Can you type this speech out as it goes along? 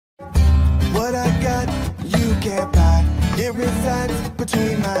can't buy. It resides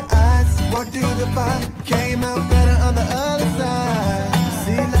between my eyes. Walked through the fire, came out better on the other side.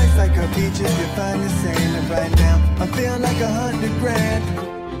 See, life's like a beach if you find the sand. And right now, I feel like 100 grand.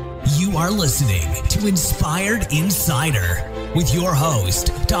 You are listening to Inspired Insider with your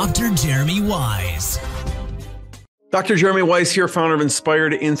host, Dr. Jeremy Wise. Dr. Jeremy Wise here, founder of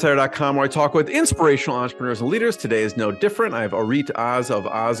InspiredInsider.com, where I talk with inspirational entrepreneurs and leaders. Today is no different. I have Orit Oz of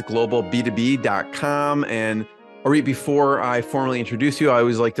OzGlobalB2B.com. And Orit, before I formally introduce you, I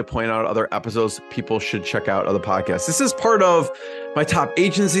always like to point out other episodes people should check out of the podcast. This is part of my top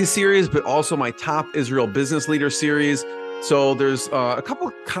agency series, but also my top Israel business leader series. So there's a couple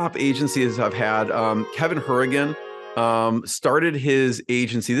of top agencies I've had. Kevin Hurrigan started his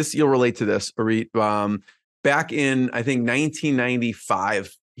agency. You'll relate to this, Orit. Back in, I think,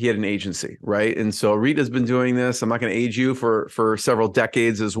 1995, he had an agency, right? And so Orit has been doing this. I'm not going to age you for several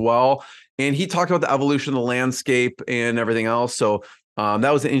decades as well. And he talked about the evolution of the landscape and everything else. So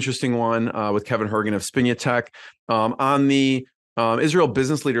that was an interesting one with Kevin Hurrigan of Spinia Tech. On the Israel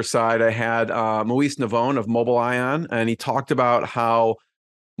business leader side, I had Moise Navon of Mobileye, and he talked about how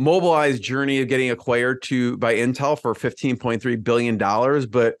Mobileye's journey of getting acquired by Intel for $15.3 billion.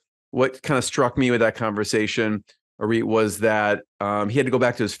 But what kind of struck me with that conversation, Orit, was that he had to go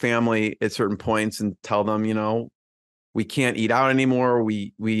back to his family at certain points and tell them, we can't eat out anymore.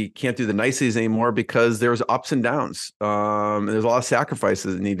 We can't do the niceties anymore because there's ups and downs. There's a lot of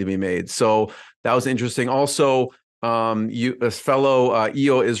sacrifices that need to be made. So that was interesting. Also, a fellow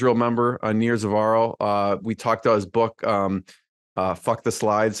EO Israel member, Nir Zavaro, we talked about his book, Fuck the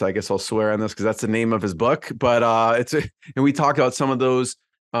Slides. So I guess I'll swear on this because that's the name of his book. But and we talked about some of those,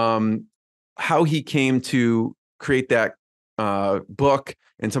 how he came to create that book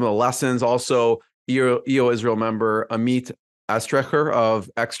and some of the lessons. Also, EO Israel member Amit Astrecher of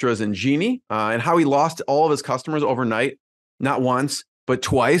Extras and Genie, and how he lost all of his customers overnight, not once, but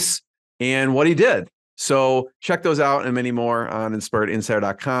twice, and what he did. So check those out and many more on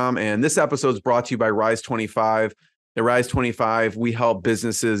InspiredInsider.com. And this episode is brought to you by Rise 25. At Rise 25, we help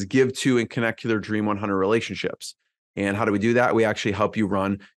businesses give to and connect to their Dream 100 relationships. And how do we do that? We actually help you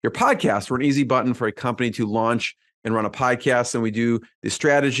run your podcast. We're an easy button for a company to launch and run a podcast. And we do the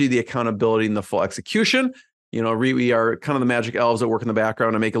strategy, the accountability, and the full execution. We are kind of the magic elves that work in the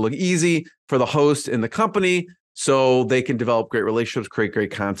background to make it look easy for the host and the company so they can develop great relationships, create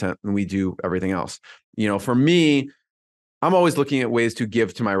great content, and we do everything else. For me, I'm always looking at ways to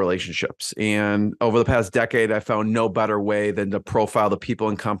give to my relationships. And over the past decade, I found no better way than to profile the people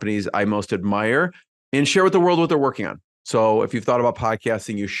and companies I most admire and share with the world what they're working on. So if you've thought about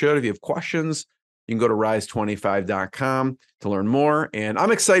podcasting, you should. If you have questions, you can go to rise25.com to learn more. And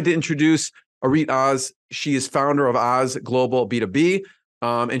I'm excited to introduce Orit Oz. She is founder of Oz Global B2B.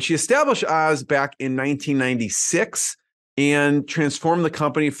 And she established Oz back in 1996 and transformed the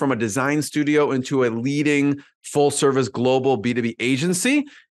company from a design studio into a leading full-service global B2B agency.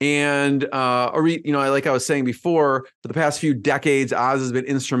 And Orit, like I was saying before, for the past few decades, Oz has been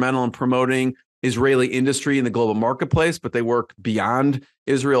instrumental in promoting Israeli industry in the global marketplace, but they work beyond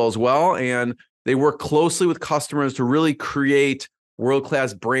Israel as well. And they work closely with customers to really create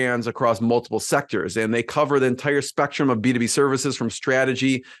world-class brands across multiple sectors. And they cover the entire spectrum of B2B services from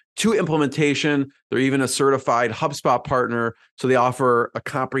strategy to implementation. They're even a certified HubSpot partner. So they offer a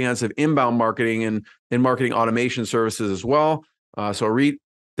comprehensive inbound marketing and marketing automation services as well. So Orit,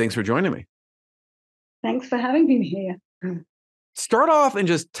 thanks for joining me. Thanks for having me here. Start off and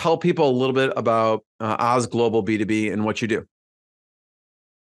just tell people a little bit about Oz Global B2B and what you do.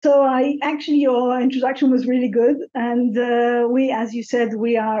 So your introduction was really good. And we, as you said,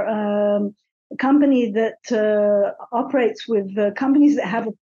 we are a company that operates with companies that have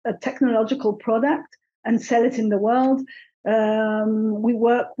a technological product and sell it in the world. We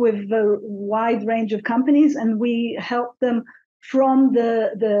work with a wide range of companies, and we help them from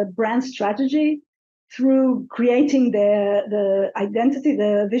the brand strategy through creating the identity,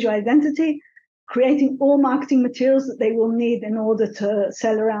 the visual identity, creating all marketing materials that they will need in order to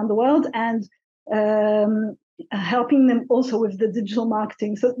sell around the world, and helping them also with the digital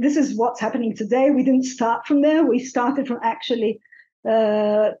marketing. So this is what's happening today. We didn't start from there. We started from actually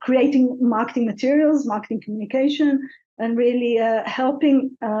creating marketing materials, marketing communication, and really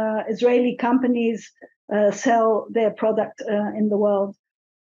helping Israeli companies sell their product in the world.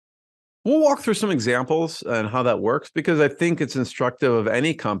 We'll walk through some examples and how that works, because I think it's instructive of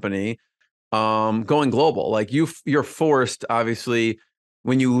any company going global. Like you're forced, obviously,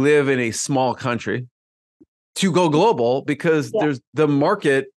 when you live in a small country, to go global, because there's the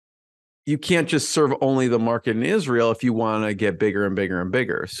market. You can't just serve only the market in Israel if you want to get bigger and bigger and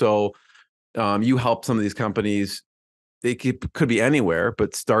bigger. So You help some of these companies. They could be anywhere,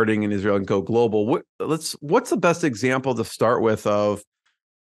 but starting in Israel and go global. What's the best example to start with of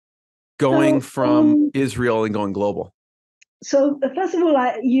going from Israel and going global? So first of all,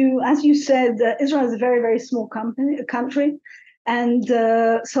 as you said, Israel is a very, very small country. And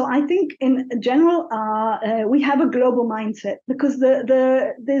so I think in general, we have a global mindset because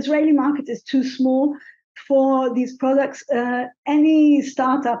the Israeli market is too small for these products. Any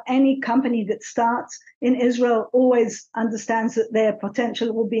startup, any company that starts in Israel always understands that their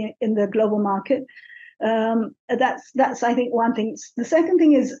potential will be in the global market. That's I think one thing. The second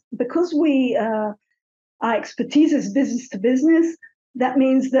thing is because our expertise is business to business. That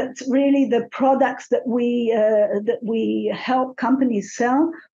means that really the products that we help companies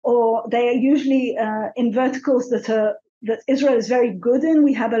sell, or they are usually in verticals that Israel is very good in.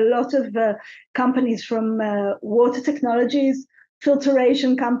 We have a lot of companies from water technologies,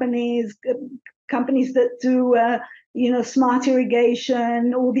 filtration companies, companies that do smart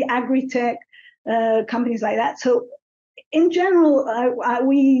irrigation, all the agri-tech companies like that. So in general,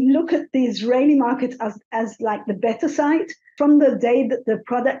 we look at the Israeli market as like the better side. From the day that the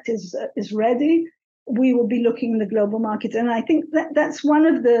product is ready, we will be looking in the global market. And I think that's one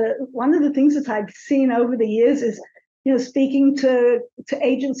of the things that I've seen over the years is, speaking to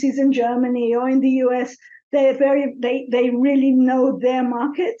agencies in Germany or in the US, they really know their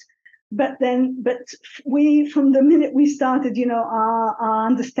market. But we, from the minute we started, our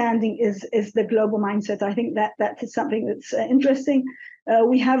understanding is the global mindset. I think that is something that's interesting.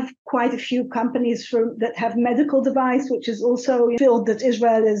 We have quite a few companies that have medical device, which is also a field that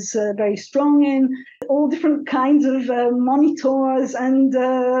Israel is very strong in. All different kinds of monitors and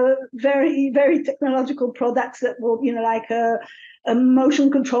very, very technological products that will, like a motion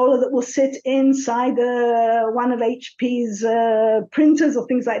controller that will sit inside one of HP's printers or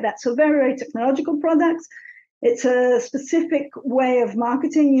things like that. So very, very technological products. It's a specific way of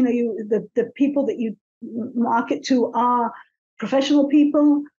marketing. The people that you market to are professional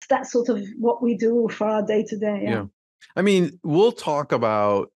people. That's sort of what we do for our day-to-day. Yeah. I mean, we'll talk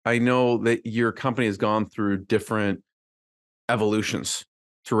about, I know that your company has gone through different evolutions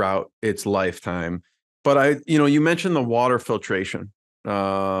throughout its lifetime. But you mentioned the water filtration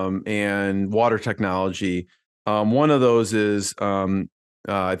and water technology. One of those is,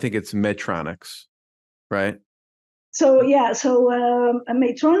 I think it's Medtronics, right? So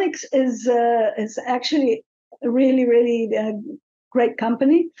Medtronics is actually a really, really great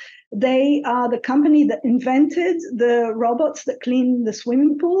company. They are the company that invented the robots that clean the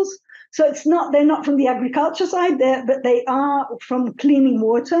swimming pools. So they're not from the agriculture side there, but they are from cleaning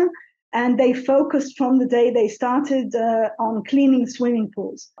water. And they focused from the day they started on cleaning swimming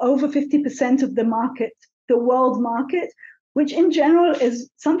pools. Over 50% of the market, the world market, which in general is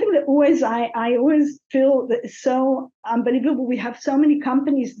something that I always feel that is so unbelievable. We have so many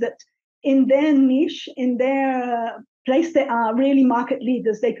companies that in their niche, in their place, they are really market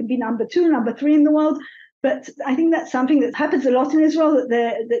leaders. They could be number 2, number 3 in the world. But I think that's something that happens a lot in Israel,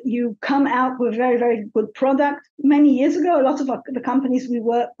 that you come out with very, very good product. Many years ago, a lot of the companies we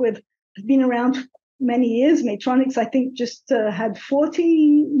work with have been around many years. Medtronics, I think, just had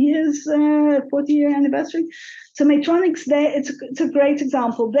 40-year anniversary. So Medtronics, it's a great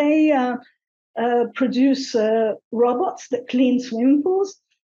example. They produce robots that clean swimming pools,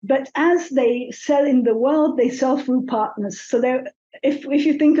 but as they sell in the world, they sell through partners. So if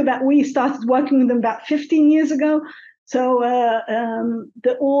you think about, we started working with them about 15 years ago. So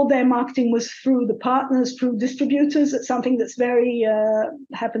all their marketing was through the partners, through distributors. It's something that's very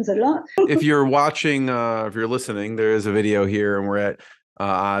happens a lot. If you're watching, if you're listening, there is a video here, and we're at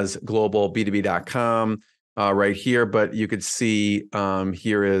ozglobalb2b.com right here. But you could see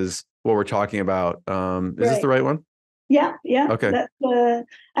here is what we're talking about. Is this the right one? Yeah. Okay.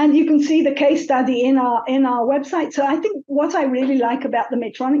 And you can see the case study in our website. So I think what I really like about the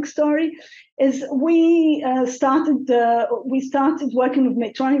Medtronics story is we started working with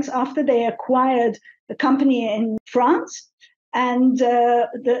Medtronics after they acquired a company in France. And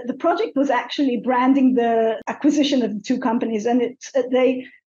the project was actually branding the acquisition of the two companies, and they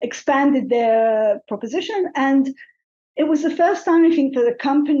expanded their proposition. And it was the first time, I think, that a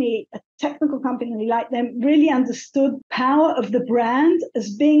technical company like them, really understood power of the brand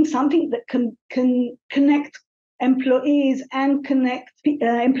as being something that can connect employees and connect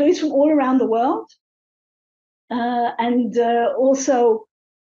employees from all around the world, and also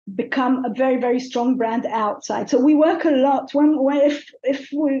become a very, very strong brand outside. So we work a lot if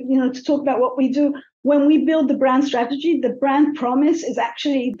we, to talk about what we do. When we build the brand strategy, the brand promise is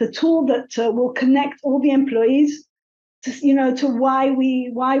actually the tool that will connect all the employees to why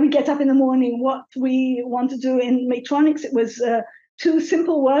we get up in the morning, what we want to do in Matronics. It was two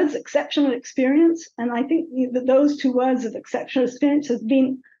simple words: exceptional experience. And I think that those two words of exceptional experience has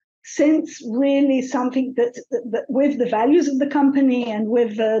been since really something that with the values of the company and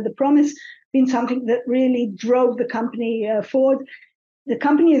with the promise, been something that really drove the company forward. The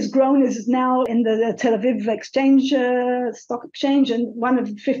company has grown, is now in the Tel Aviv stock exchange, and one of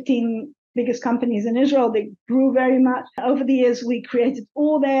the 15 biggest companies in Israel. They grew very much over the years. We created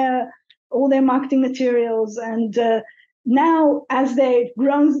all their marketing materials, and now as they've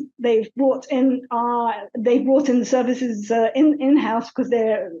grown, they've brought in the services in-house because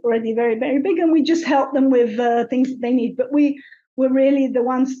they're already very, very big, and we just help them with things that they need. But we're really the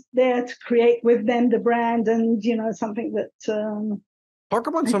ones there to create with them the brand, and something that talk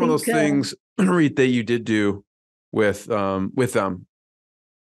about some of those things, Orit, that you did do with them.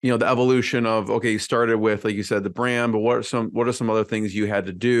 The evolution of, okay, you started with, like you said, the brand, but what are some other things you had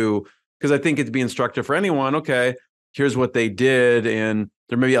to do? Because I think it'd be instructive for anyone. Okay, here's what they did. And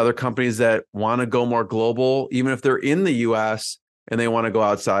there may be other companies that want to go more global, even if they're in the US and they want to go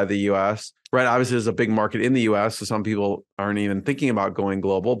outside the US, right? Obviously, there's a big market in the US. So some people aren't even thinking about going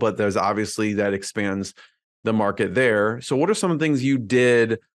global, but there's obviously that expands the market there. So what are some of the things you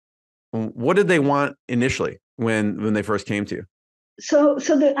did? What did they want initially when they first came to you? So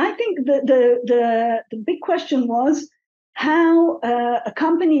I think the big question was how a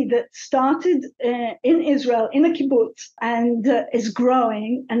company that started in Israel in a kibbutz and is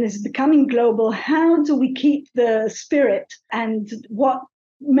growing and is becoming global, how do we keep the spirit, and what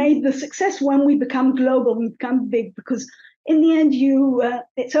made the success when we become global, we become big? Because in the end,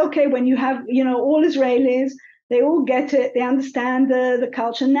 it's okay when you have all Israelis, they all get it, they understand the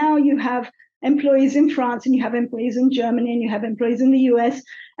culture. Now you have employees in France, and you have employees in Germany, and you have employees in the US,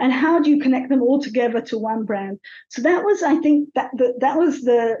 and how do you connect them all together to one brand? So that was, I think, that was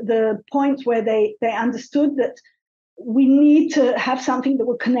the point where they understood that we need to have something that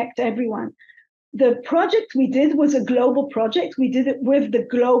will connect everyone. The project we did was a global project. We did it with the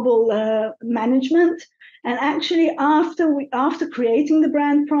global management. And actually, after creating the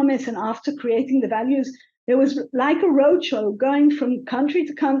brand promise and after creating the values, there was like a roadshow going from country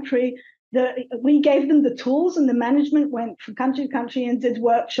to country. We gave them the tools, and the management went from country to country and did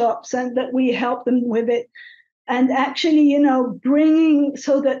workshops, and that we helped them with it. And actually, bringing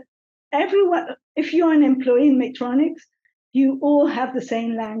so that everyone, if you're an employee in Matronics, you all have the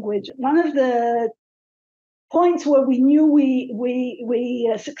same language. One of the points where we knew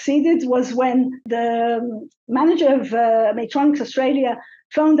we succeeded was when the manager of Matronics Australia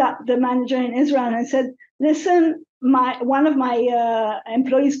phoned up the manager in Israel and said, listen, one of my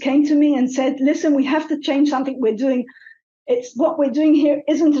employees came to me and said, listen, we have to change something we're doing. It's what we're doing here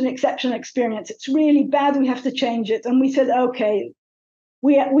isn't an exceptional experience. It's really bad. We have to change it. And we said, okay,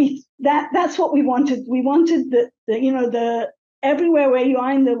 that's what we wanted. We wanted that everywhere where you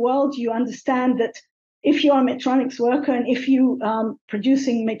are in the world, you understand that if you're a Matronics worker and if you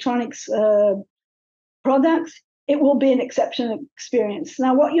producing Matronics products, it will be an exceptional experience.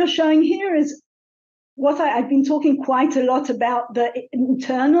 Now, what you're showing here is what I've been talking quite a lot about, the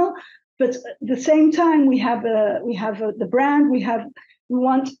internal, but at the same time we have the brand. We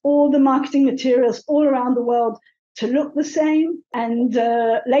want all the marketing materials all around the world to look the same. And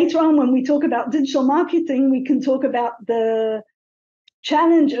later on, when we talk about digital marketing, we can talk about the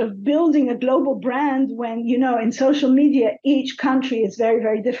challenge of building a global brand when, in social media, each country is very,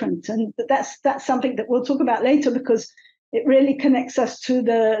 very different. And that's something that we'll talk about later, because it really connects us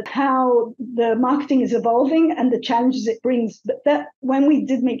to how the marketing is evolving and the challenges it brings. But that when we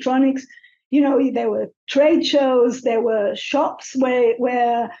did Matronics, there were trade shows, there were shops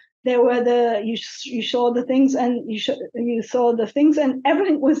where there were you saw the things, and you saw the things, and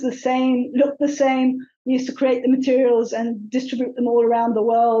everything was the same, looked the same. We used to create the materials and distribute them all around the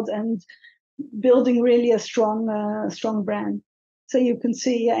world, and building really a strong brand. So you can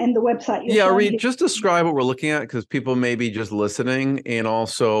see in the website. Reed, just describe what we're looking at, because people may be just listening, and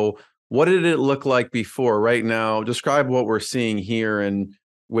also what did it look like before? Right now, describe what we're seeing here and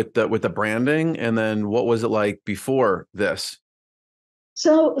with the branding, and then what was it like before this?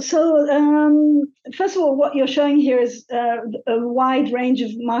 So first of all, what you're showing here is a wide range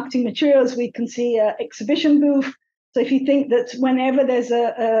of marketing materials. We can see an exhibition booth. So if you think that whenever there's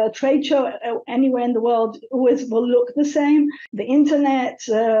a trade show anywhere in the world, it always will look the same. The internet,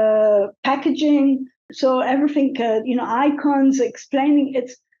 packaging, so everything, icons, explaining.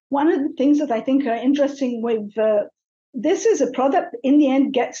 It's one of the things that I think are interesting with this is a product in the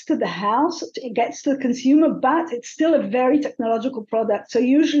end gets to the house, it gets to the consumer, but it's still a very technological product. So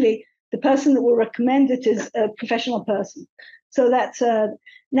usually the person that will recommend it is a professional person. So that's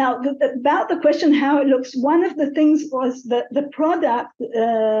now about the question how it looks. One of the things was that the product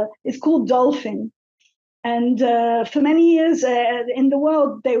is called Dolphin. And for many years in the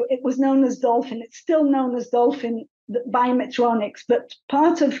world, it was known as Dolphin. It's still known as Dolphin by Medtronics. But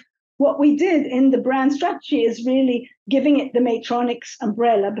part of what we did in the brand strategy is really giving it the Medtronics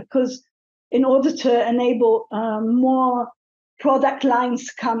umbrella, because in order to enable more product lines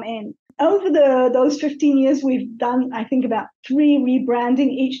to come in. Over those 15 years, we've done, I think, about 3 rebranding,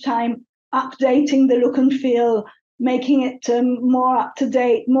 each time updating the look and feel, making it more up to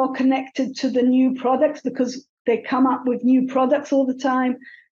date, more connected to the new products, because they come up with new products all the time.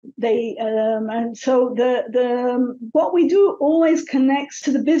 And so the what we do always connects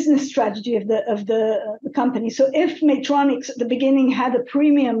to the business strategy of the company. So if Medtronics at the beginning had a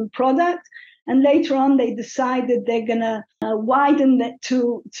premium product, and later on they decided they're gonna widen it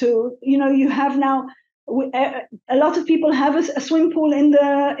to you have now. A lot of people have a swim pool in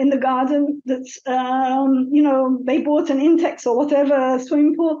the garden that's they bought an Intex or whatever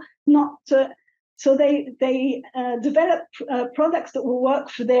swimming pool, so they develop products that will work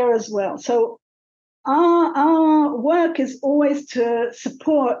for there as well. So our work is always to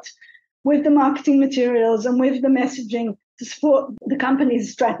support with the marketing materials and with the messaging to support the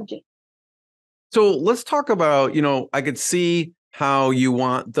company's strategy. So let's talk about, I could see how you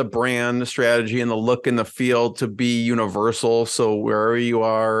want the brand strategy and the look and the feel to be universal. So wherever you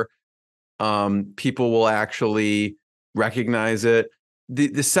are, people will actually recognize it.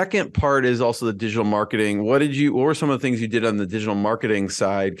 The second part is also the digital marketing. What were some of the things you did on the digital marketing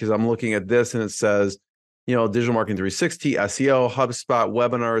side? Because I'm looking at this and it says, digital marketing 360, SEO, HubSpot,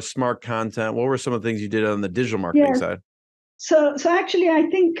 webinars, smart content. What were some of the things you did on the digital marketing side? So actually, I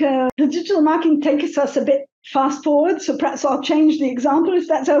think the digital marketing takes us a bit fast forward. So perhaps I'll change the example if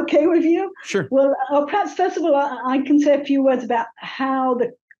that's okay with you. Sure. Well, perhaps first of all, I can say a few words about how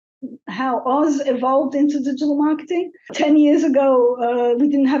Oz evolved into digital marketing. 10 years ago, we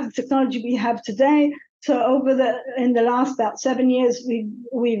didn't have the technology we have today. So in the last about 7 years,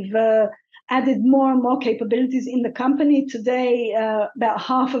 we've added more and more capabilities in the company. Today, about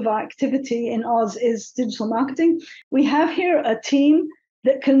half of our activity in Oz is digital marketing. We have here a team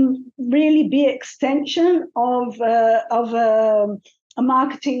that can really be extension of a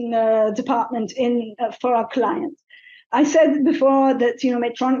marketing department for our clients. I said before that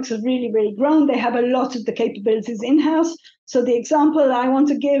Medtronics has really, really grown. They have a lot of the capabilities in-house. So the example I want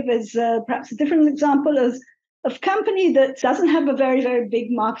to give is perhaps a different example of a company that doesn't have a very, very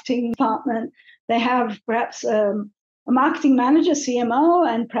big marketing department. They have perhaps a marketing manager, CMO,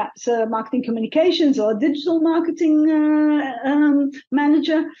 and perhaps marketing communications or digital marketing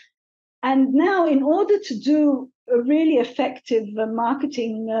manager. And now, in order to do a really effective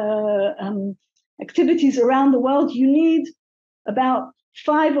marketing activities around the world, you need about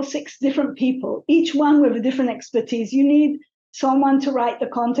 5 or 6 different people, each one with a different expertise. You need someone to write the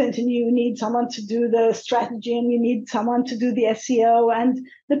content, and you need someone to do the strategy, and you need someone to do the SEO and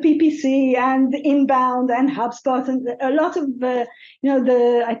the PPC and the inbound and HubSpot, and a lot of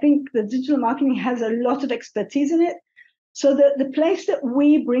I think the digital marketing has a lot of expertise in it. So the place that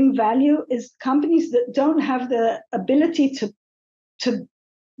we bring value is companies that don't have the ability to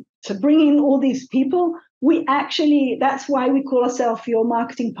bring in all these people. That's why we call ourselves your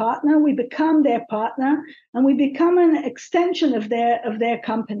marketing partner. We become their partner, and we become an extension of their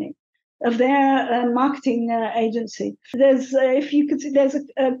company, of their marketing agency. If you could see, there's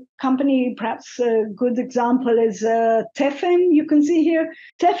a company, perhaps a good example is Tefen. You can see here.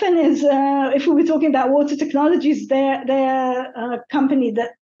 Tefen is, if we were talking about water technologies, they're a company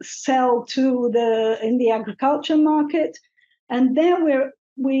that sell in the agriculture market, and there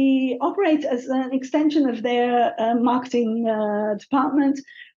we operate as an extension of their marketing department,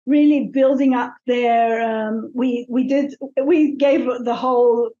 really building up their. We gave the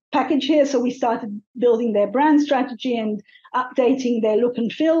whole package here, so we started building their brand strategy and updating their look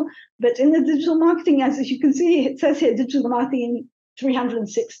and feel. But in the digital marketing, as you can see, it says here digital marketing in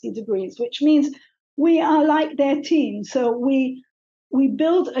 360 degrees, which means we are like their team. So we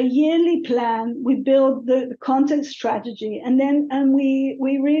build a yearly plan, we build the content strategy, and we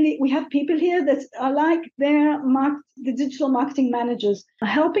have people here that are like the digital marketing managers,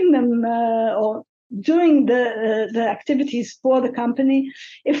 helping them or doing the activities for the company.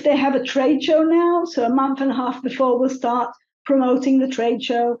 If they have a trade show now, so a month and a half before, we'll start promoting the trade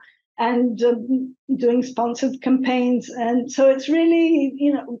show and doing sponsored campaigns. And so it's really,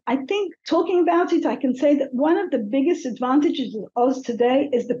 I think talking about it, I can say that one of the biggest advantages of Oz today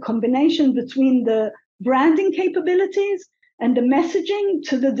is the combination between the branding capabilities and the messaging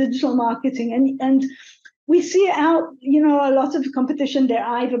to the digital marketing. And we see out, a lot of competition. They're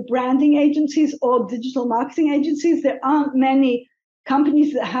either branding agencies or digital marketing agencies. There aren't many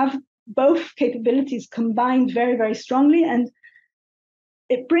companies that have both capabilities combined very, very strongly. And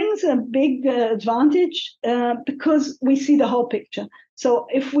it brings a big advantage because we see the whole picture. So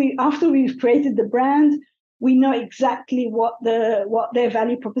after we've created the brand, we know exactly what their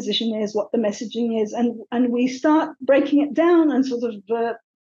value proposition is, what the messaging is, and we start breaking it down and sort of.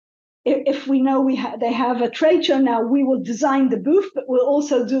 If we know they have a trade show now, we will design the booth, but we'll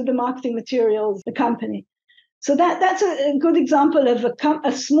also do the marketing materials, the company. So that's a good example of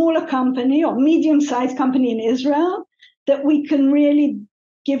a smaller company or medium-sized company in Israel that we can really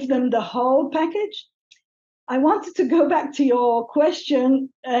give them the whole package. I wanted to go back to your question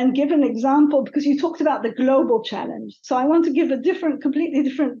and give an example because you talked about the global challenge. So I want to give a completely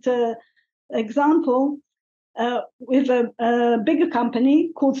different example. With a bigger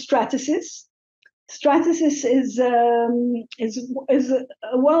company called Stratasys. Stratasys is a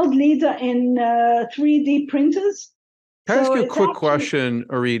world leader in 3D printers. Can I ask you a quick question,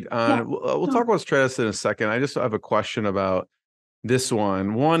 Orit? We'll talk about Stratasys in a second. I just have a question about this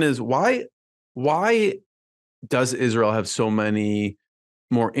one. One is why does Israel have so many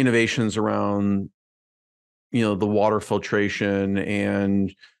more innovations around, the water filtration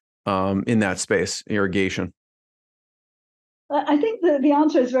and in that space, irrigation? I think the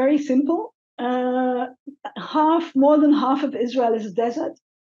answer is very simple. More than half of Israel is desert.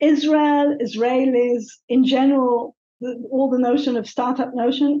 Israelis, in general, all the notion of startup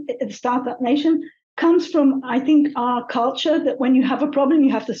nation comes from, I think, our culture that when you have a problem,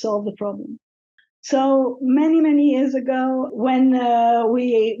 you have to solve the problem. So many years ago, when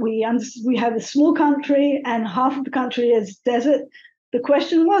we had a small country and half of the country is desert, the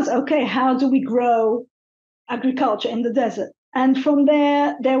question was, okay, how do we grow agriculture in the desert? And from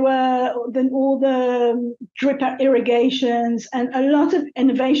there were then all the drip irrigations, and a lot of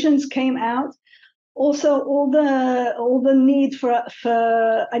innovations came out. Also, all the need for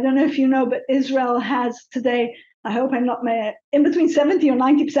I don't know if you know, but Israel has today, I hope I'm not in between 70 or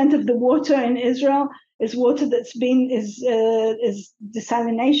 90% of the water in Israel is water that's is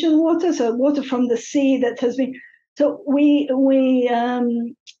desalination water, so water from the sea that has been. So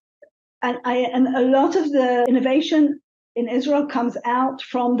and a lot of the innovation in Israel comes out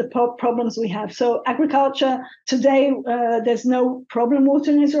from the problems we have. So agriculture today, there's no problem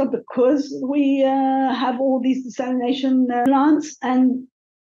water in Israel because we have all these desalination plants. And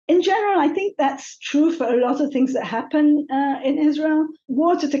in general, I think that's true for a lot of things that happen in Israel.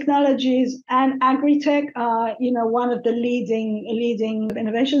 Water technologies and agri-tech are, one of the leading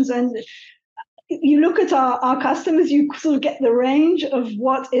innovations. And you look at our customers, you sort of get the range of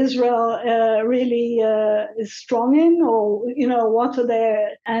what Israel really is strong in, or, what are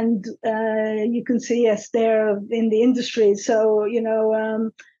there. And you can see, yes, they're in the industry. So, you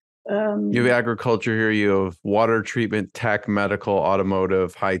have agriculture here, you have water treatment, tech, medical,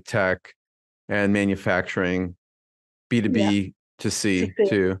 automotive, high tech, and manufacturing, B2B to C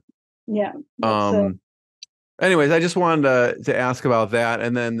too. Yeah. Anyways, I just wanted to ask about that,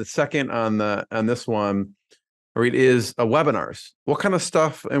 and then the second on this one, Orit, is webinars. What kind of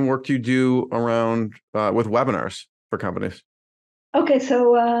stuff and work do you do around with webinars for companies? Okay,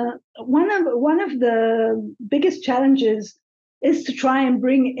 so one of the biggest challenges is to try and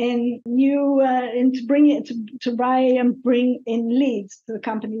bring in bring in leads to the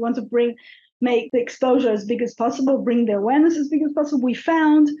company. We want to make the exposure as big as possible, bring the awareness as big as possible. We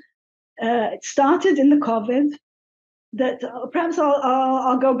found. It started in the COVID. That perhaps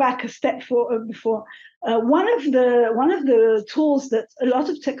I'll go back a step before. One of the tools that a lot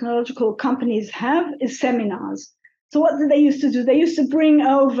of technological companies have is seminars. So what did they used to do? They used to bring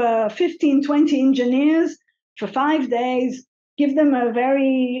over 15, 20 engineers for 5 days, give them a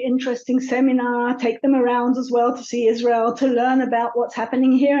very interesting seminar, take them around as well to see Israel, to learn about what's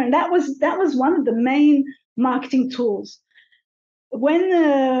happening here, and that was one of the main marketing tools. When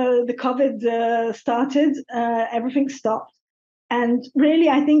the COVID started, everything stopped. And really,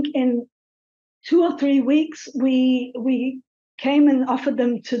 I think in 2 or 3 weeks, we came and offered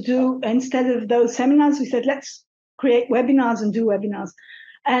them to do, instead of those seminars, we said, let's create webinars and do webinars.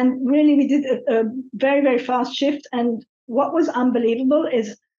 And really, we did a very, very fast shift. And what was unbelievable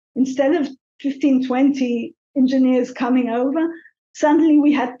is instead of 15, 20 engineers coming over, suddenly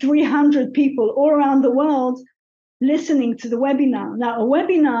we had 300 people all around the world listening to the webinar. Now, a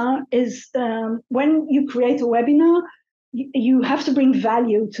webinar is when you create a webinar, you have to bring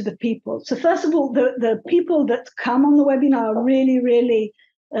value to the people. So first of all, the people that come on the webinar are really, really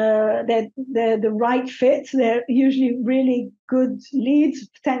they're the right fit. They're usually really good leads,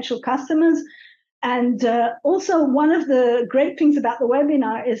 potential customers. And also one of the great things about the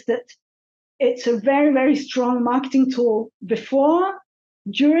webinar is that it's a very, very strong marketing tool before,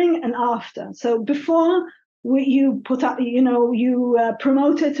 during, and after. So before you put up, you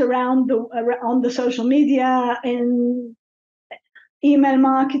promote it around on the social media, in email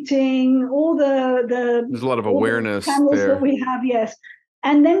marketing, all there's a lot of awareness channels there that we have, yes.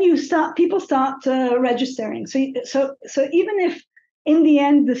 And then people start registering. So even if in the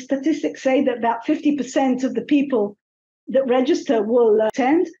end the statistics say that about 50% of the people that register will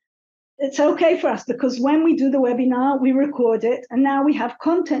attend, it's okay for us, because when we do the webinar, we record it, and now we have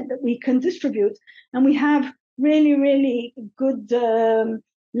content that we can distribute, and we have really, really good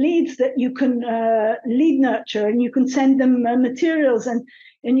leads that you can lead nurture, and you can send them materials,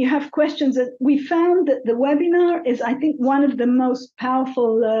 and you have questions. That we found that the webinar is, I think, one of the most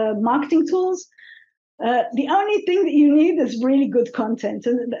powerful marketing tools. The only thing that you need is really good content,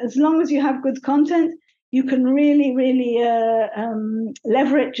 and as long as you have good content, you can really, really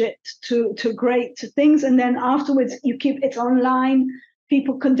leverage it to great things. And then afterwards, it's online.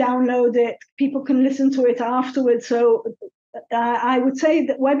 People can download it. People can listen to it afterwards. So I would say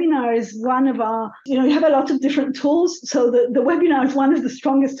that webinar is one of our, you have a lot of different tools. So the webinar is one of the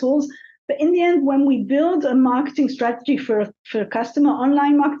strongest tools. But in the end, when we build a marketing strategy for a customer,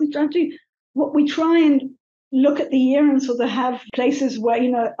 online marketing strategy, what we try and look at the year and sort of have places where,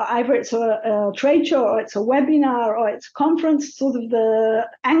 either it's a trade show or it's a webinar or it's a conference, sort of the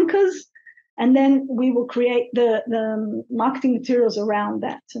anchors, and then we will create the marketing materials around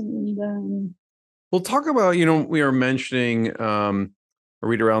that. And we'll talk about, we are mentioning,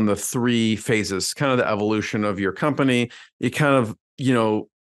 Orit, around the 3 phases, kind of the evolution of your company. You kind of,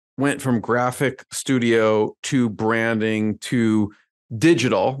 went from graphic studio to branding to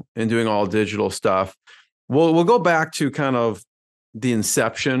digital and doing all digital stuff. We'll go back to kind of the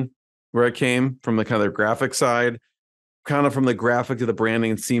inception, where it came from, the kind of the graphic side, kind of from the graphic to the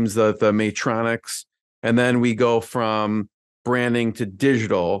branding. It seems that the matronics, and then we go from branding to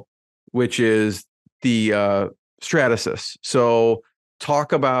digital, which is the Stratasys. So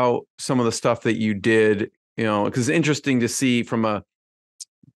talk about some of the stuff that you did, because it's interesting to see from a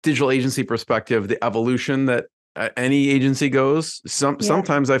digital agency perspective, the evolution that any agency goes.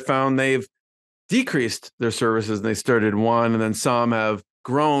 Sometimes I found they've decreased their services and they started one, and then some have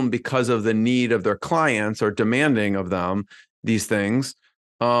grown because of the need of their clients or demanding of them these things.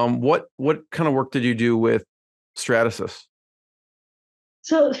 What kind of work did you do with Stratasys?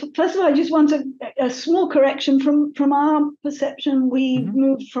 So first of all, I just want a small correction from our perception. We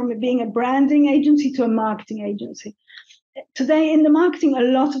moved from being a branding agency to a marketing agency. Today in the marketing, a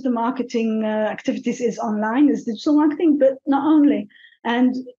lot of the marketing activities is online, is digital marketing, but not only.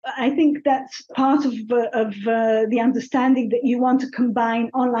 And I think that's part of the understanding that you want to combine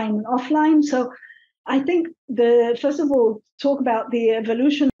online and offline. So I think first of all, talk about the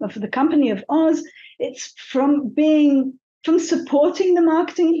evolution of the company of Oz. It's from supporting the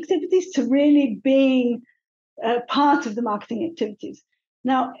marketing activities to really being part of the marketing activities.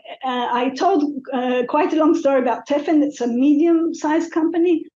 Now, I told quite a long story about Tefen. It's a medium-sized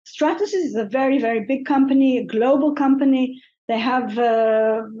company. Stratasys is a very, very big company, a global company. They have,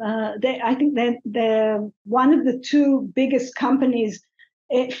 I think they're one of the 2 biggest companies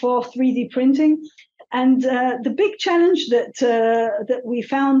for 3D printing. And the big challenge that we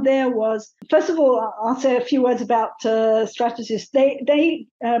found there was, first of all, I'll say a few words about Stratasys. They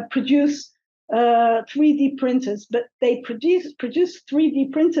produce 3D printers, but they produce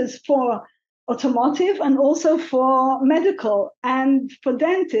 3D printers for automotive and also for medical and for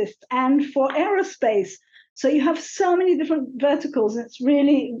dentists and for aerospace. So you have so many different verticals. It's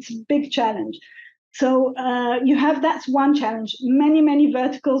a big challenge. So that's one challenge, many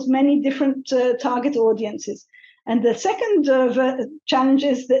verticals, many different target audiences. And the second challenge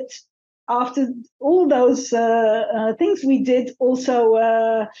is that after all those things we did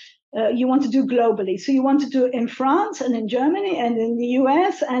also, you want to do globally. So you want to do it in France and in Germany and in the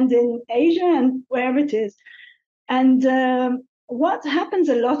US and in Asia and wherever it is. And what happens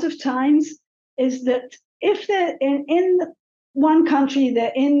a lot of times is that if they're in one country,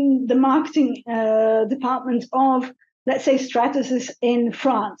 they're in the marketing department of, let's say, Stratasys in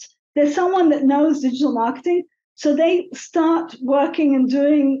France, there's someone that knows digital marketing. So they start working and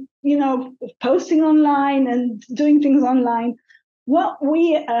doing, posting online and doing things online. What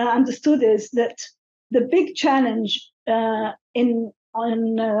we understood is that the big challenge on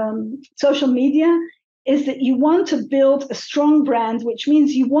social media is that you want to build a strong brand, which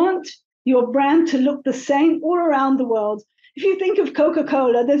means you want your brand to look the same all around the world. if you think of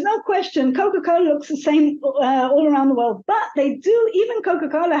Coca-Cola, there's no question Coca-Cola looks the same all around the world, but they do, even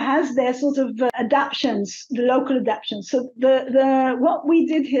Coca-Cola has their sort of adaptations, the local adaptations. So the what we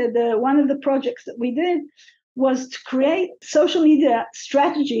did here, one of the projects that we did was to create social media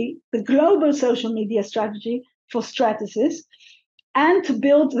strategy, the global social media strategy for Stratasys, and to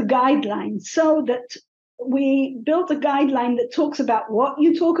build the guidelines, so that we built a guideline that talks about what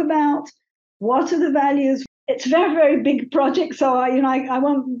you talk about, what are the values. It's a very, very big project, so I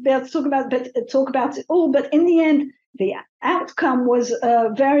won't be able to talk about it all. But in the end, the outcome was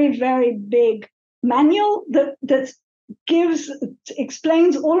a very, very big manual that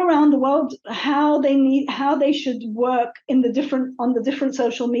explains all around the world how they should work on the different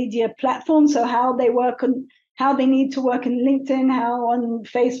social media platforms. So how they need to work in LinkedIn, how on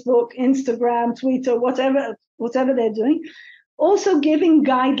Facebook, Instagram, Twitter, whatever they're doing. Also giving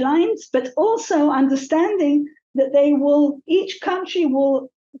guidelines, but also understanding that each country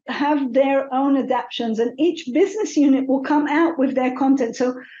will have their own adaptations, and each business unit will come out with their content.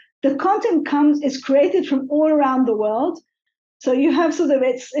 So the content is created from all around the world. So you have sort of,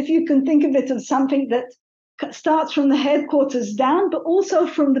 if you can think of it as something that starts from the headquarters down, but also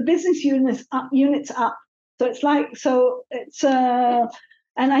from the business units up. So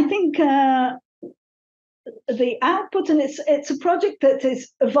and I think the output, and it's a project that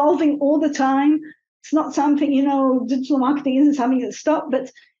is evolving all the time. It's not something, digital marketing isn't something that stopped, but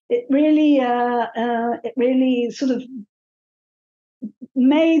it really sort of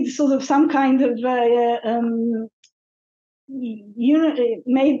made sort of some kind of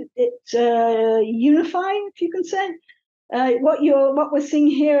made it unifying, if you can say. What we're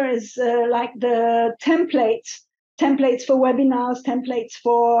seeing here is like the templates for webinars, templates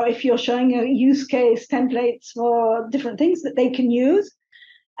for if you're showing a use case, templates for different things that they can use,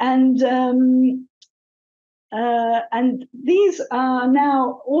 and these are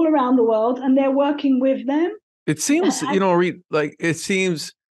now all around the world, and they're working with them. It seems, it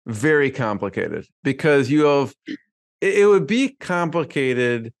seems very complicated, because it would be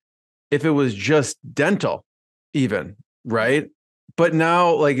complicated if it was just dental, even. Right. But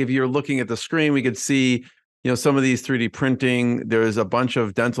now, like, if you're looking at the screen, we could see, some of these 3D printing. There's a bunch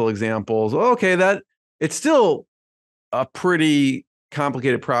of dental examples. Okay, it's still a pretty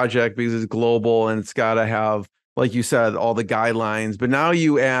complicated project because it's global and it's got to have, like you said, all the guidelines. But now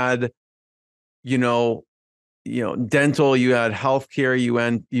you add, dental, you add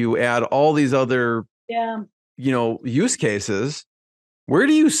healthcare, you add all these other, use cases. Where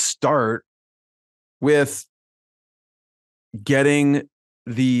do you start with getting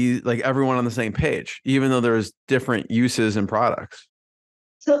everyone on the same page, even though there's different uses and products?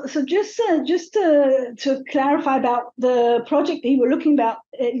 So just to clarify about the project that you were looking at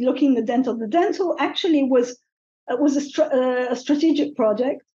the dental. The dental actually was a strategic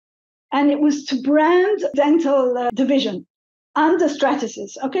project, and it was to brand dental division under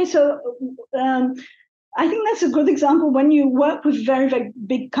Stratasys. Okay, so I think that's a good example. When you work with very, very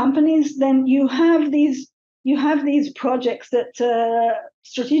big companies, then you have these projects that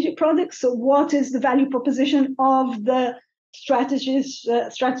strategic projects. So what is the value proposition of the Stratasys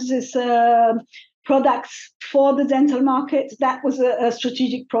products for the dental market? That was a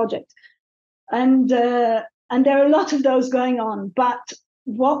strategic project, and there are a lot of those going on. But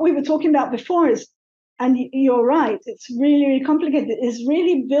what we were talking about before is, and you're right, it's really, really complicated, is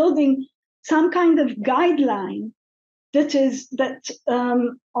really building some kind of guideline that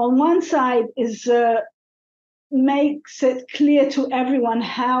on one side is makes it clear to everyone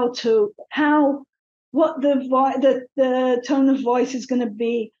what the tone of voice is going to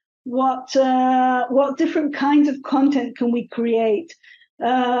be, what different kinds of content can we create,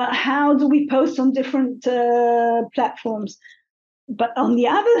 how do we post on different platforms. But on the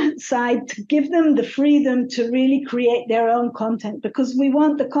other side, to give them the freedom to really create their own content, because we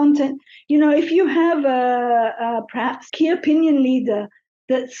want the content, if you have a perhaps key opinion leader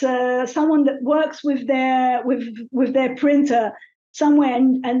that's someone that works with their printer somewhere,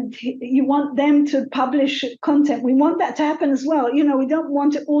 and you want them to publish content, we want that to happen as well. We don't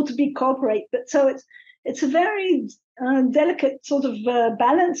want it all to be corporate, but so it's a very delicate sort of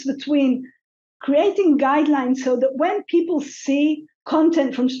balance between creating guidelines so that when people see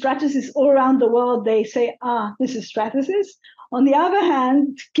content from Stratasys all around the world, they say, this is Stratasys. On the other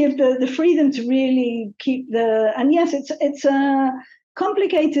hand, give the freedom to really keep and yes, it's a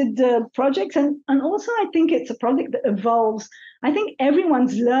complicated project, and also I think it's a project that evolves. I think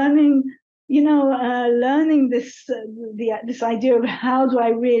everyone's learning this idea of how do I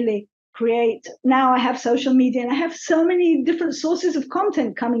really create. Now I have social media and I have so many different sources of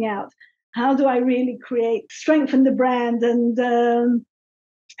content coming out. how do I really strengthen the brand? And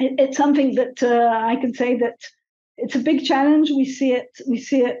it's something that I can say that it's a big challenge. We see it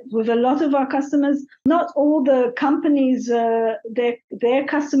with a lot of our customers. Not all the companies, their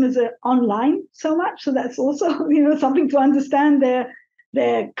customers are online so much. So that's also, something to understand.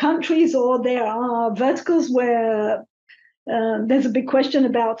 Their countries, or there are verticals where there's a big question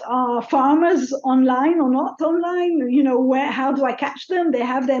about, are farmers online or not online? How do I catch them? They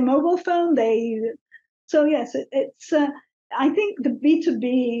have their mobile phone. So yes, it's. I think the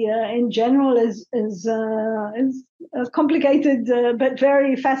B2B in general is complicated, but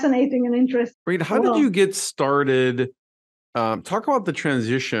very fascinating and interesting. Orit, how did you get started? Talk about the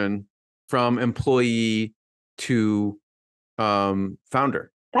transition from employee to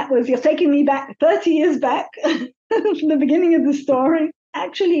founder. You're taking me back 30 years back from the beginning of the story.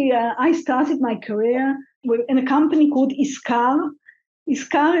 Actually, I started my career in a company called Iskar.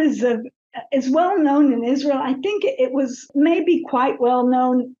 Iskar is well known in Israel. I think it was maybe quite well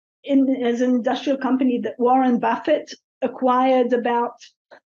known as an industrial company that Warren Buffett acquired about,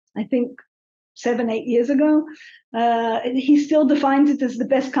 I think, 7-8 years ago. He still defines it as the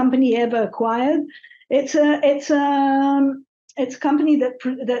best company ever acquired. It's a company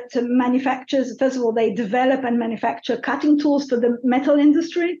that manufactures. First of all, they develop and manufacture cutting tools for the metal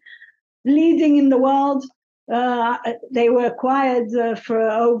industry, leading in the world. They were acquired for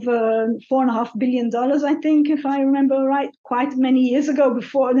over $4.5 billion, I think, if I remember right, quite many years ago.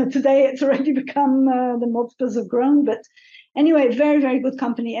 Today it's already become the multiples have grown. But anyway, very, very good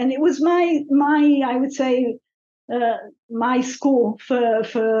company. And it was my I would say, my school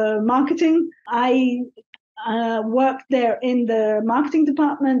for marketing. I worked there in the marketing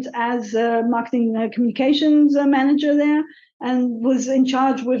department as a marketing communications manager there, and was in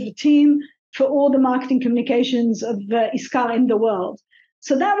charge with a team for all the marketing communications of Iskar in the world.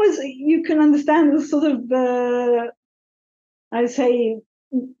 So that was, you can understand, was sort of, I would say,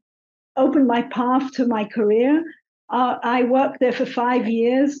 opened my path to my career. I worked there for 5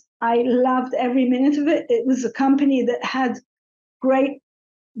 years. I loved every minute of it. It was a company that had great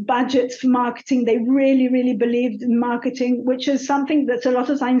budgets for marketing. They really, really believed in marketing, which is something that's a lot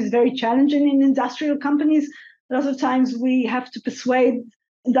of times very challenging in industrial companies. A lot of times we have to persuade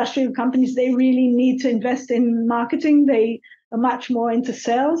industrial companies they really need to invest in marketing. They are much more into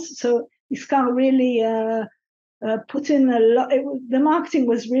sales. So Iskar really put in a lot. The marketing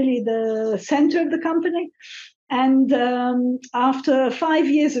was really the center of the company. And after 5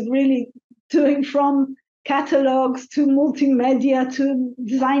 years of really doing from catalogs to multimedia to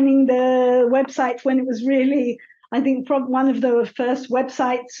designing the website, when it was really, I think, from one of the first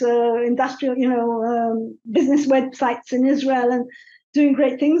websites, industrial, business websites in Israel, and doing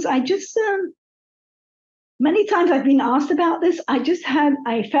great things. I just, many times I've been asked about this. I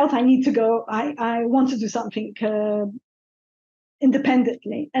felt I need to go. I want to do something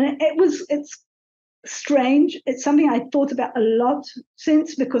independently. And it's strange. It's something I thought about a lot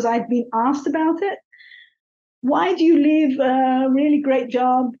since, because I've been asked about it. Why do you leave a really great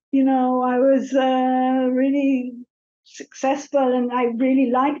job? I was really successful and I really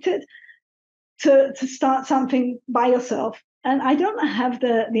liked it, to start something by yourself. And I don't have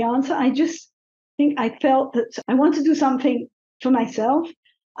the answer. I just think I felt that I want to do something for myself.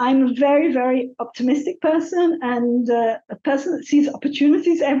 I'm a very, very optimistic person, and a person that sees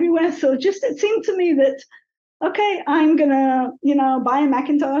opportunities everywhere. So it seemed to me that, okay, I'm gonna, buy a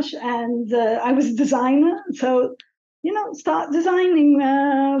Macintosh, and I was a designer, so start designing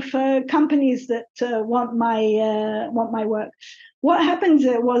for companies that want my work. What happened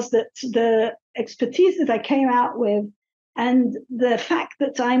was that the expertise that I came out with, and the fact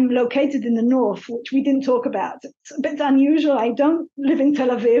that I'm located in the north, which we didn't talk about, it's a bit unusual. I don't live in Tel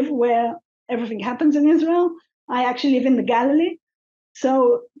Aviv, where everything happens in Israel. I actually live in the Galilee.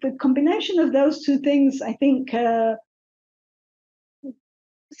 So the combination of those two things, I think,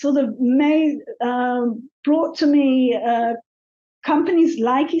 sort of brought to me companies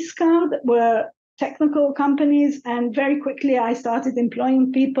like Iskar that were technical companies, and very quickly I started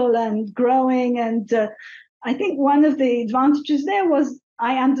employing people and growing. And I think one of the advantages there was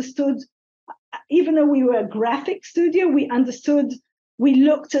I understood, even though we were a graphic studio, we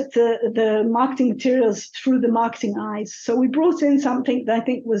looked at the marketing materials through the marketing eyes. So we brought in something that I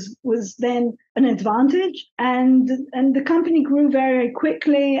think was then an advantage, and the company grew very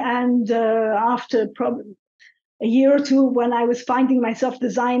quickly. And after probably a year or two, when I was finding myself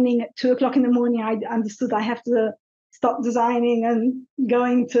designing at 2:00 in the morning, I understood I have to stop designing and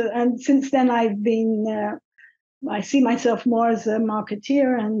and since then I've been, I see myself more as a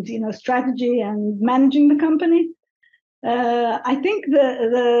marketeer and, strategy and managing the company. I think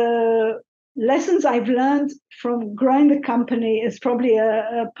the lessons I've learned from growing the company is probably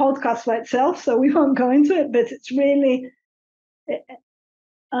a podcast by itself, so we won't go into it, but it's really...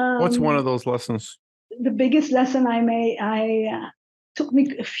 What's one of those lessons? The biggest lesson took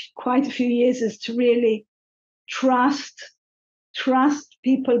me quite a few years is to really trust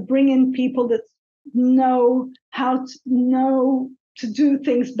people, bring in people that know to do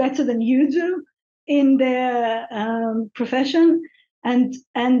things better than you do in their profession, and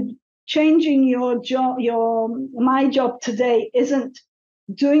changing your job. My job today isn't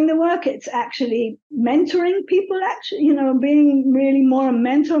doing the work, it's actually mentoring people, actually, being really more a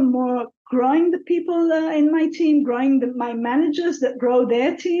mentor, more growing the people in my team, growing my managers that grow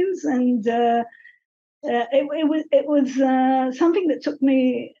their teams. And it was something that took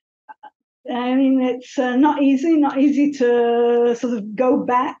me... I mean, it's not easy to sort of go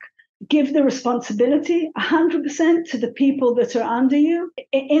back, give the responsibility 100% to the people that are under you.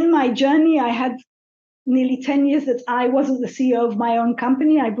 In my journey, I had nearly 10 years that I wasn't the CEO of my own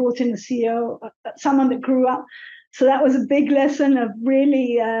company. I brought in the CEO, someone that grew up. So that was a big lesson of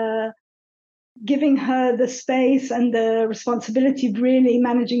really giving her the space and the responsibility of really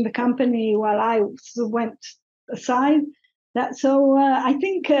managing the company while I sort of went aside. I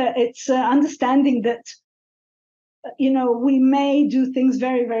think it's understanding that, we may do things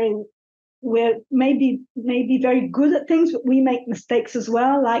we're maybe very good at things, but we make mistakes as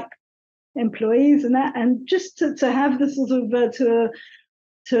well, like employees and that, and just to have this sort of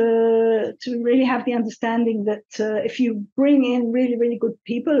to really have the understanding that if you bring in really, really good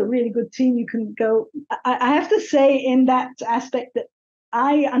people, a really good team, you can go... I have to say in that aspect that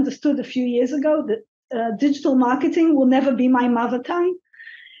I understood a few years ago that digital marketing will never be my mother tongue.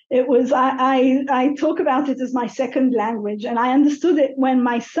 It was, I talk about it as my second language, and I understood it when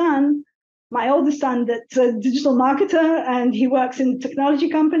my oldest son, that's a digital marketer, and he works in a technology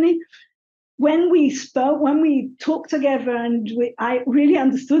company. When we talked together, and I really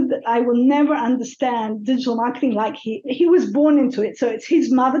understood that I will never understand digital marketing like he was born into it. So it's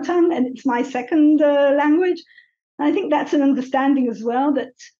his mother tongue, and it's my second language. And I think that's an understanding as well,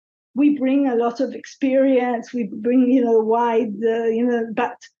 that we bring a lot of experience, we bring,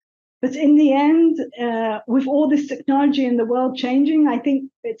 but in the end, with all this technology and the world changing, I think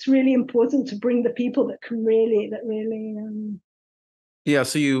it's really important to bring the people that really. Yeah,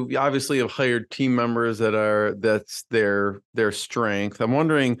 so you obviously have hired team members that's their strength. I'm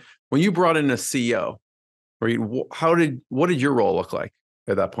wondering, when you brought in a CEO, what did your role look like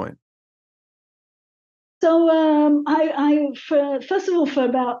at that point? So first of all, for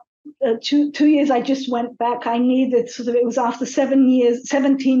about 2 years, I just went back. I needed it was after 17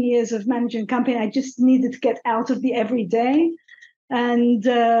 years of managing a company. I just needed to get out of the everyday and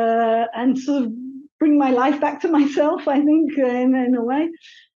sort of bring my life back to myself, I think, in a way.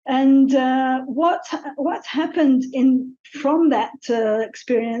 And what happened from that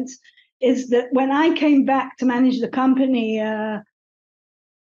experience is that when I came back to manage the company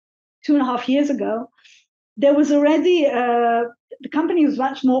 2.5 years ago, there was already the company was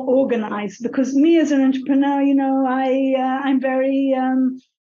much more organized, because me as an entrepreneur, I'm very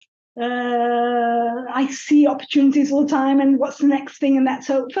I see opportunities all the time, and what's the next thing and that.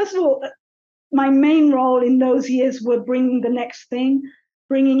 So first of all, my main role in those years were bringing the next thing,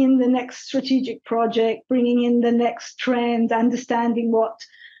 bringing in the next strategic project, bringing in the next trend, understanding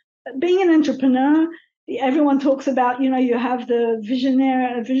being an entrepreneur, everyone talks about, you have the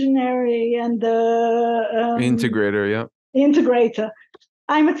visionary and the Integrator, yeah. Integrator.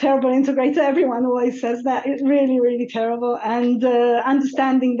 I'm a terrible integrator. Everyone always says that. It's really, really terrible. And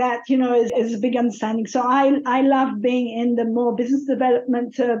understanding that, is a big understanding. So I love being in the more business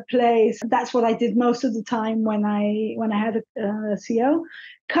development place. That's what I did most of the time when I had a CEO.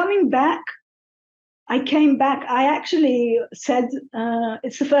 I came back. I actually said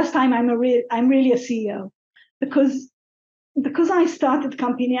it's the first time I'm really a CEO, because I started the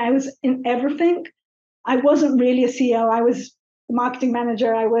company. I was in everything. I wasn't really a CEO. I was marketing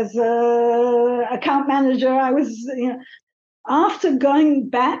manager, I was account manager, I was, after coming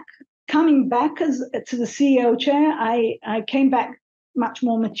back to the CEO chair, I came back much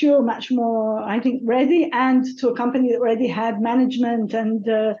more mature, much more, I think, ready, and to a company that already had management. And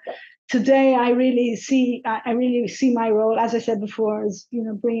today I really see my role, as I said before, as,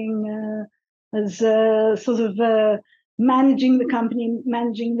 bringing, as sort of managing the company,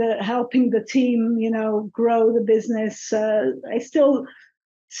 helping the team, grow the business. I still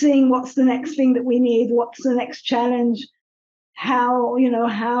seeing what's the next thing that we need, what's the next challenge, how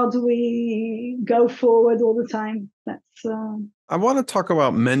do we go forward all the time. That's. I want to talk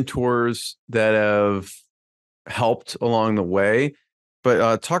about mentors that have helped along the way.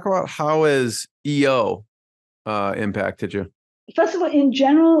 But talk about how has EO impacted you? First of all, in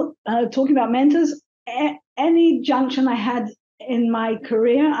general, talking about mentors, any junction I had in my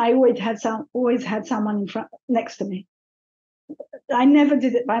career, I always had someone next to me. I never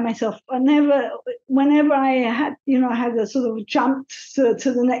did it by myself. Whenever I had, had a sort of jump to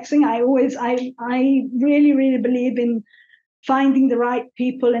the next thing, I really, really believe in finding the right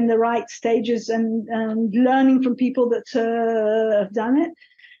people in the right stages and learning from people that have done it.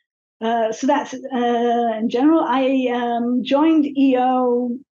 So that's in general. I joined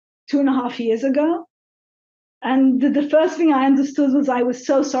EO 2.5 years ago. And the first thing I understood was I was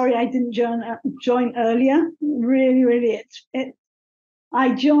so sorry I didn't join earlier. Really, really,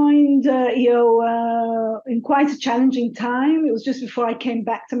 I joined EO in quite a challenging time. It was just before I came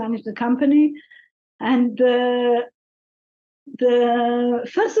back to manage the company. And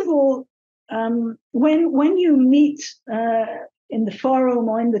first of all, when you meet in the forum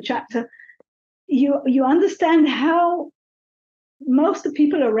or in the chapter, you understand how most of the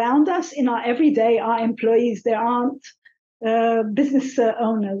people around us in our everyday are employees. They aren't business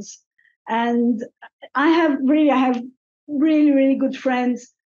owners. And I have really, really good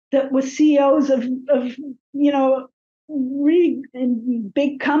friends that were CEOs of really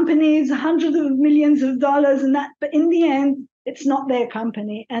big companies, hundreds of millions of dollars, and that. But in the end, it's not their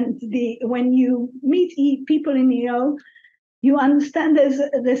company. And when you meet people in EO, you understand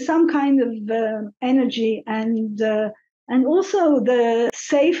there's some kind of energy and also the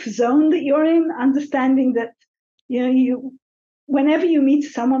safe zone that you're in, understanding that, whenever you meet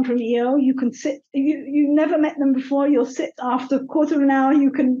someone from EO, you can sit, you never met them before, you'll sit after a quarter of an hour, you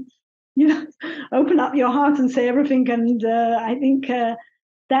can, open up your heart and say everything. And I think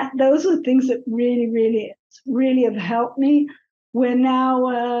that those are things that really, really, really have helped me. We're now,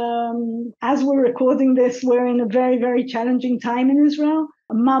 as we're recording this, we're in a very, very challenging time in Israel,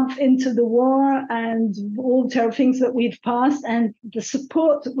 a month into the war and all the terrible things that we've passed, and the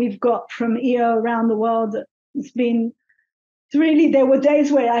support that we've got from EO around the world has been really, there were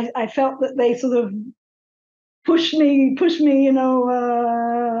days where I felt that they sort of pushed me,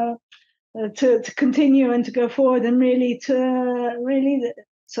 to continue and to go forward, and really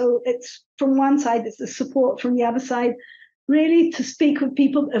so it's from one side, it's the support, from the other side, really to speak with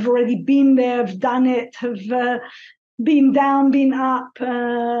people that have already been there, have done it, have been down, been up.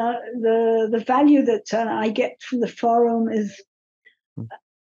 The value that I get from the forum is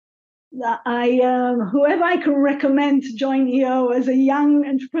whoever I can recommend to join EO as a young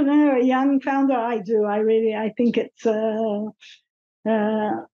entrepreneur, a young founder, I do. I think it's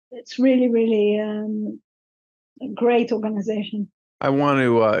really, really a great organization. I want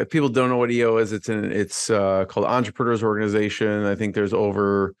to, if people don't know what EO is, it's called Entrepreneurs Organization. I think there's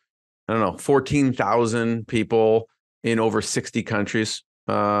over, 14,000 people in over 60 countries.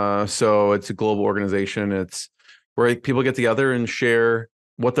 So it's a global organization. It's where people get together and share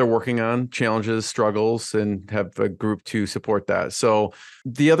what they're working on, challenges, struggles, and have a group to support that. So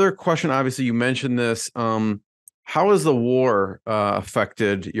the other question, obviously you mentioned this, how has the war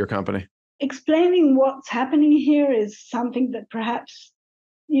affected your company? Explaining what's happening here is something that perhaps,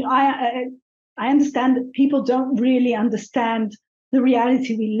 I understand that people don't really understand the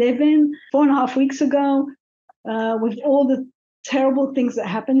reality we live in. 4.5 weeks ago, with all the terrible things that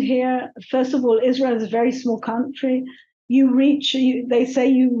happened here, first of all, Israel is a very small country. They say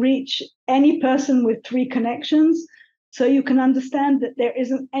you reach any person with 3 connections. So you can understand that there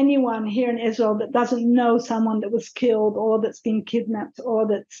isn't anyone here in Israel that doesn't know someone that was killed or that's been kidnapped or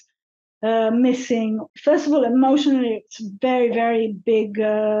that's missing. First of all, emotionally, it's very, very big.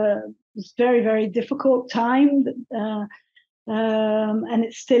 It's very, very difficult time, and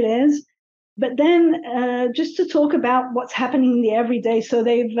it still is. But then, just to talk about what's happening in the everyday. So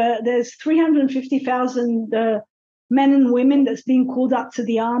there's 350,000 men and women that's being called up to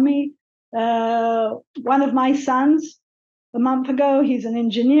the army. One of my sons, a month ago, he's an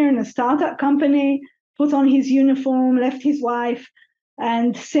engineer in a startup company, put on his uniform, left his wife,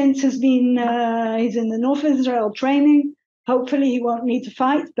 and since he's in the North of Israel training. Hopefully he won't need to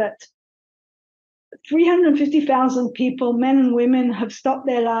fight, but 350,000 people, men and women, have stopped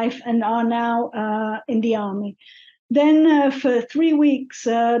their life and are now in the army. Then for 3 weeks,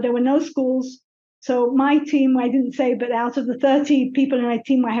 there were no schools. So my team, I didn't say, but out of the 30 people in my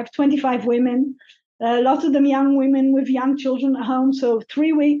team, I have 25 women, a lot of them young women with young children at home. So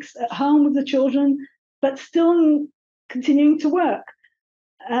 3 weeks at home with the children, but still continuing to work.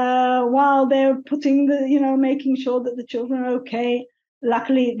 While they're making sure that the children are okay.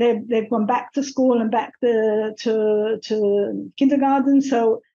 Luckily, they've gone back to school and back to kindergarten.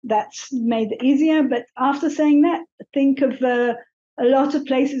 So that's made it easier. But after saying that, think of a lot of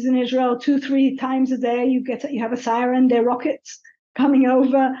places in Israel, 2-3 times a day, you have a siren, there are rockets coming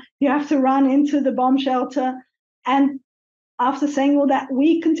over, you have to run into the bomb shelter. And after saying all that,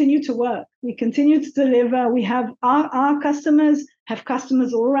 we continue to work. We continue to deliver. We have our customers have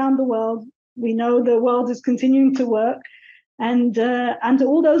customers all around the world. We know the world is continuing to work. And under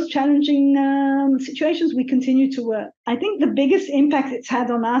all those challenging situations, we continue to work. I think the biggest impact it's had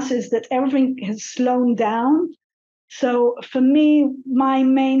on us is that everything has slowed down. So for me, my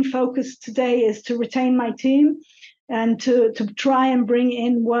main focus today is to retain my team and to try and bring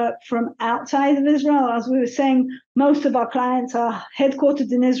in work from outside of Israel. As we were saying, most of our clients are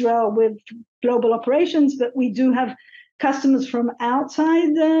headquartered in Israel with global operations, but we do have customers from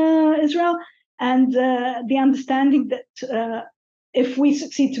outside Israel. And the understanding that if we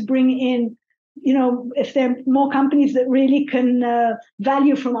succeed to bring in, if there are more companies that really can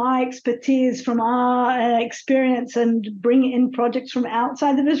value from our expertise, from our experience, and bring in projects from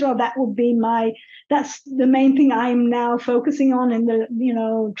outside of Israel, that would be that's the main thing I'm now focusing on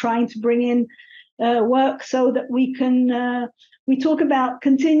in trying to bring in work so that we can, we talk about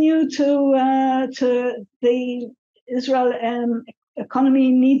continue to the Israel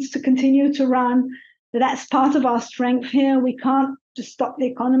economy needs to continue to run. That's part of our strength here. We can't just stop the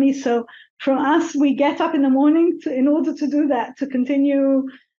economy. So from us, we get up in the morning in order to do that, to continue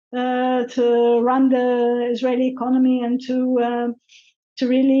to run the Israeli economy and to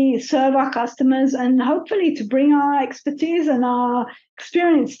really serve our customers and hopefully to bring our expertise and our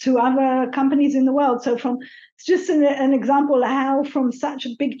experience to other companies in the world. So it's just an example of how from such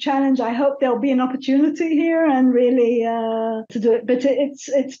a big challenge, I hope there'll be an opportunity here and really to do it. But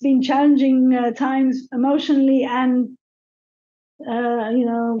it's been challenging times emotionally and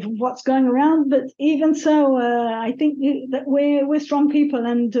what's going around. But even so, I think that we're strong people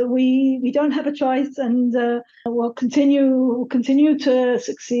and we don't have a choice, and we'll continue to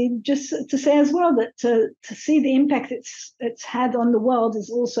succeed. Just to say as well that to see the impact it's had on the world is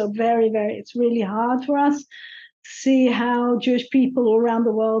also very, very. It's really hard for us to see how Jewish people all around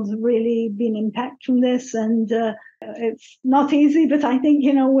the world have really been impacted from this, and it's not easy. But I think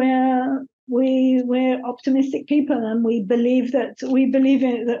we're optimistic people, and we believe that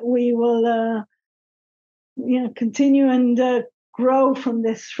we will continue and grow from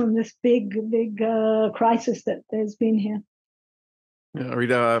this big crisis that there's been here. Yeah,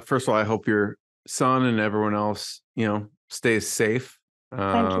 Rita, first of all, I hope your son and everyone else stays safe.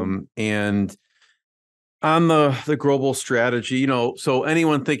 Thank you. And on the global strategy, so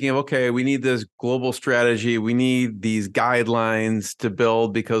anyone thinking of, okay, we need this global strategy, we need these guidelines to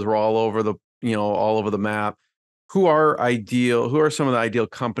build because we're all over the map. Who are some of the ideal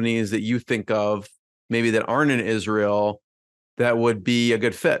companies that you think of maybe that aren't in Israel that would be a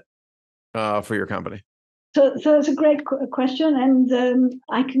good fit for your company? So it's a great question, and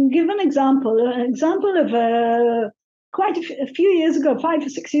I can give an example of quite a few years ago, 5 or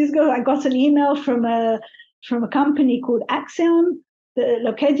 6 years ago, I got an email from a company called Axion,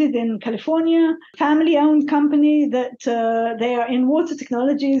 located in California, family-owned company that they are in water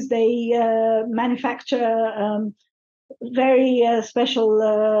technologies. They manufacture very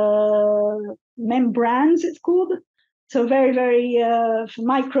special membranes, it's called. So very, very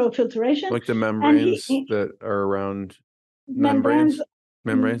micro filtration. Like the membranes that are around membranes,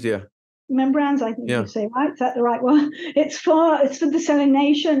 yeah. Membranes, I think you say, right? Is that the right one? It's for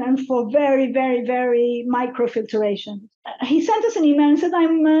desalination and for very, very, very micro filtration. He sent us an email and said,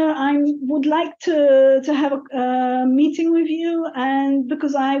 I would like to have a meeting with you, and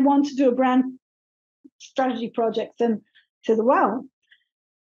because I want to do a brand strategy project. And he said, wow,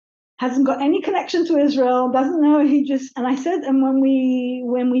 hasn't got any connection to Israel, doesn't know. And I said, and when we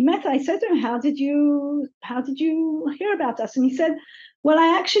met, I said to him, how did you hear about us? And he said, well,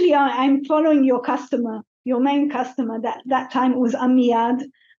 I'm following your main customer. That time it was Amiyad.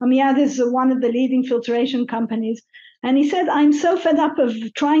 Amiyad is one of the leading filtration companies. And he said, I'm so fed up of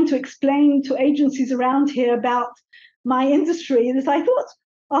trying to explain to agencies around here about my industry that I thought,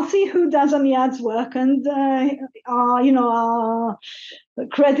 I'll see who does Amiyad's work. And our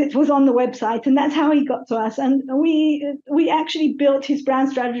credit was on the website, and that's how he got to us. And we actually built his brand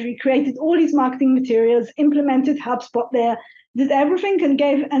strategy, created all his marketing materials, implemented HubSpot there, did everything,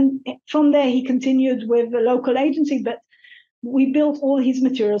 and from there he continued with a local agency, but we built all his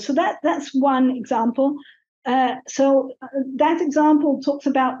materials. So that's one example. So that example talks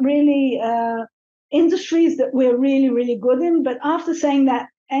about really industries that we're really, really good in. But after saying that,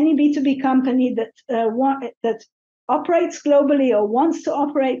 any B2B company that operates globally or wants to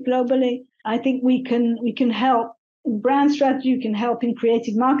operate globally, I think we can help brand strategy. You can help in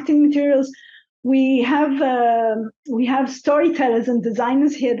creating marketing materials. We have storytellers and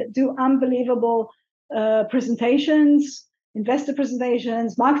designers here that do unbelievable presentations, investor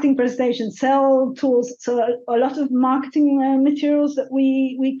presentations, marketing presentations, sell tools. So a lot of marketing materials that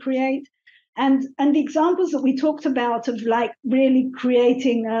we create. And the examples that we talked about of like really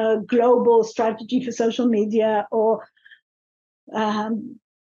creating a global strategy for social media or doing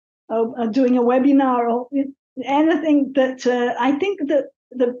a webinar or anything that I think that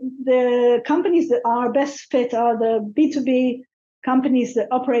the companies that are best fit are the B2B companies that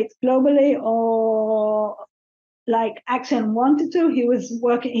operate globally, or like Axiom wanted to. He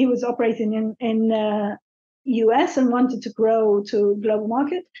was operating in US and wanted to grow to global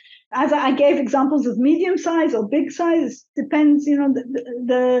market. As I gave examples of medium size or big size, depends,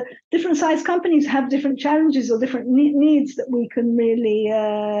 the different size companies have different challenges or different needs that we can really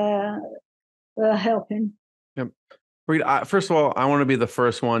help in. Yep. First of all, I want to be the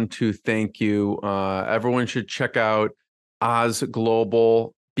first one to thank you. Everyone should check out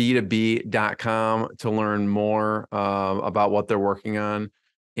ozglobalb2b.com to learn more about what they're working on.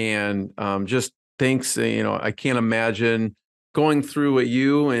 And just thanks. I can't imagine going through what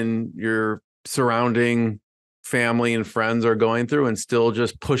you and your surrounding family and friends are going through and still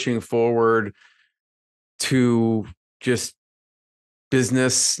just pushing forward to just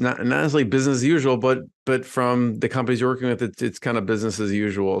business, not necessarily business as usual, but from the companies you're working with, it's kind of business as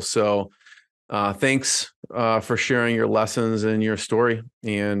usual. So thanks for sharing your lessons and your story,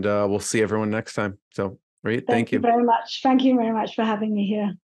 and we'll see everyone next time. So, Orit, thank you very much. Thank you very much for having me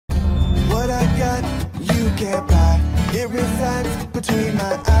here. What I got, you can't buy. It resides between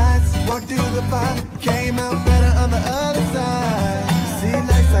my eyes. Walked through the fire, came out better on the other side. See,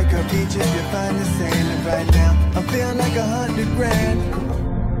 life's like a beach if you find the sailing right now. I'm feeling like $100 grand.